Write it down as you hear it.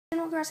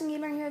Progressing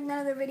Gamer here with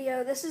another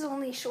video. This is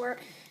only short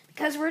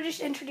because we're just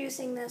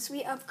introducing this.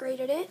 We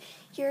upgraded it.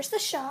 Here's the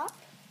shop.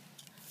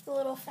 The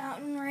little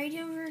fountain right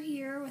over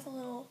here with a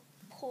little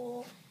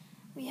pole.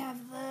 We have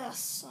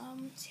this.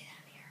 See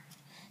that here?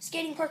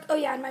 Skating park. Oh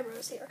yeah, and my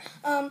bro's here.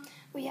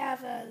 We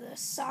have the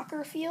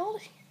soccer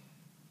field.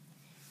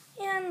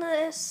 And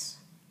this.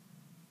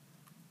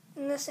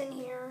 And this in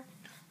here.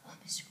 Oh,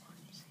 Mr. Gold.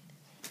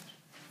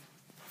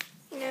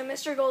 You know,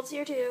 Mr. Gold's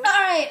here too.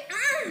 Alright.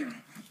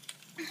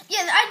 Yeah,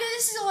 I know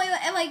this is only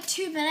like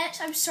 2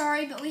 minutes. I'm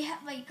sorry, but we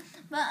have like,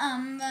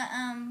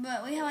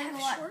 but we have like a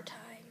lot. Short time.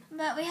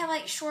 But we have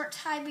like short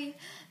time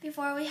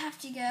before we have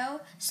to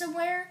go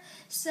somewhere.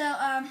 So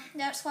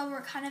that's why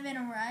we're kind of in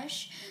a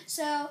rush.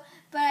 So,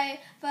 but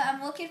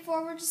I'm looking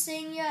forward to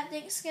seeing you at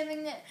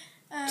Thanksgiving.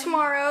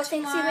 Tomorrow.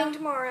 Thanksgiving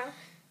tomorrow.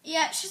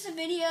 Yeah, it's just a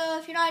video.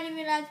 If you're not even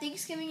at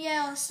Thanksgiving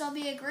yet, it'll still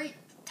be a great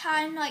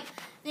time to like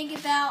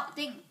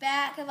think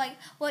back of like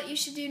what you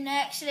should do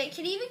next, and it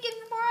can even give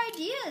you more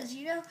ideas.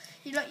 You know,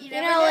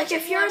 like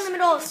if you're in the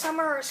middle of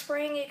summer or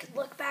spring, you could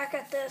look back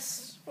at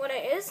this when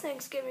it is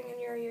Thanksgiving in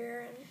your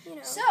year, and you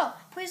know. So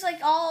please like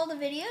all the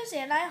videos,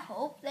 and I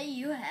hope that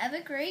you have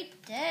a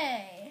great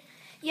day.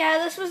 Yeah,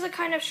 this was a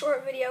kind of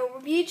short video.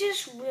 We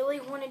just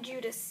really wanted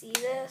you to see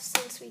this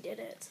since we did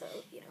it. So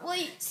you know,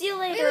 see you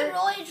later. We would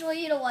really enjoy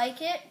you to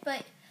like it,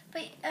 but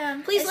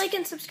please like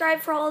and subscribe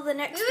for all the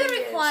next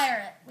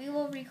videos. We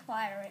will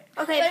require it.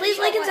 Okay, please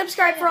like and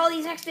subscribe for all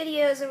these next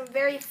videos. They're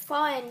very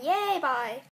fun. Yay, bye.